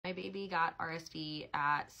My baby got RSV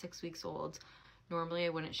at 6 weeks old. Normally I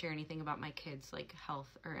wouldn't share anything about my kids' like health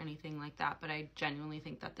or anything like that, but I genuinely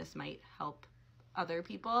think that this might help other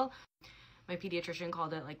people. My pediatrician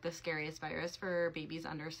called it like the scariest virus for babies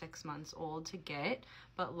under 6 months old to get,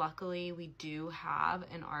 but luckily we do have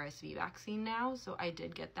an RSV vaccine now, so I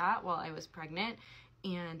did get that while I was pregnant,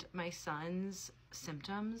 and my son's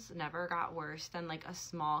symptoms never got worse than like a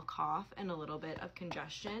small cough and a little bit of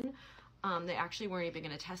congestion. They actually weren't even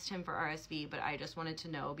going to test him for RSV, but I just wanted to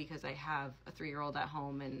know because I have a 3-year-old at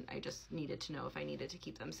home and I just needed to know if I needed to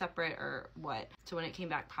keep them separate or what. So when it came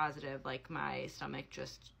back positive, like my stomach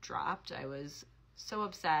just dropped. I was so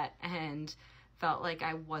upset and felt like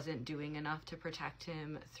I wasn't doing enough to protect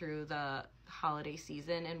him through the holiday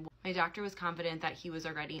season. And my doctor was confident that he was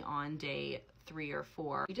already on day 3 or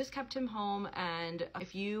 4. We just kept him home, and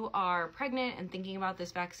if you are pregnant and thinking about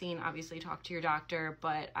this vaccine, obviously talk to your doctor,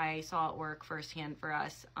 but I saw it work firsthand for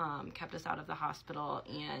us, kept us out of the hospital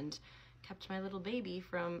and kept my little baby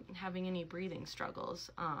from having any breathing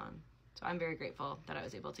struggles. So I'm very grateful that I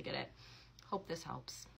was able to get it. Hope this helps.